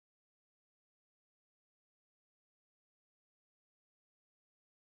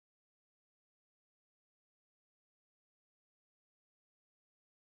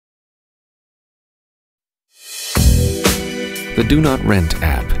The Do Not Rent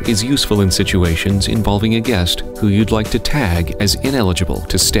app is useful in situations involving a guest who you'd like to tag as ineligible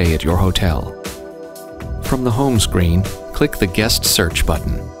to stay at your hotel. From the home screen, click the Guest Search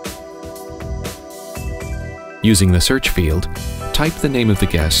button. Using the search field, type the name of the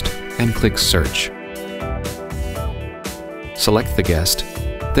guest and click Search. Select the guest,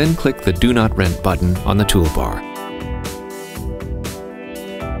 then click the Do Not Rent button on the toolbar.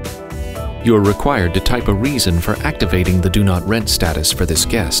 You are required to type a reason for activating the Do Not Rent status for this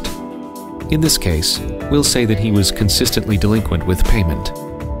guest. In this case, we'll say that he was consistently delinquent with payment.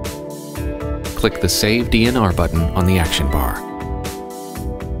 Click the Save DNR button on the action bar.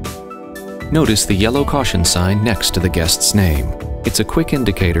 Notice the yellow caution sign next to the guest's name. It's a quick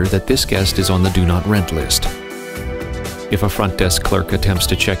indicator that this guest is on the Do Not Rent list. If a front desk clerk attempts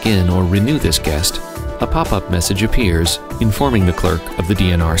to check in or renew this guest, a pop-up message appears informing the clerk of the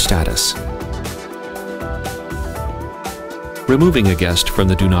DNR status. Removing a guest from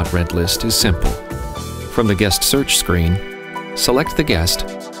the Do Not Rent list is simple. From the Guest Search screen, select the guest,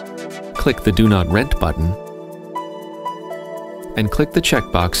 click the Do Not Rent button, and click the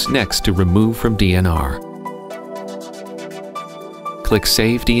checkbox next to Remove from DNR. Click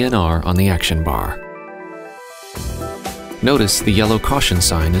Save DNR on the action bar. Notice the yellow caution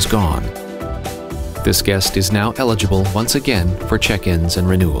sign is gone. This guest is now eligible once again for check-ins and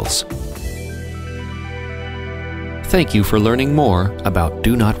renewals. Thank you for learning more about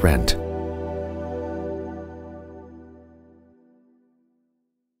Do Not Rent.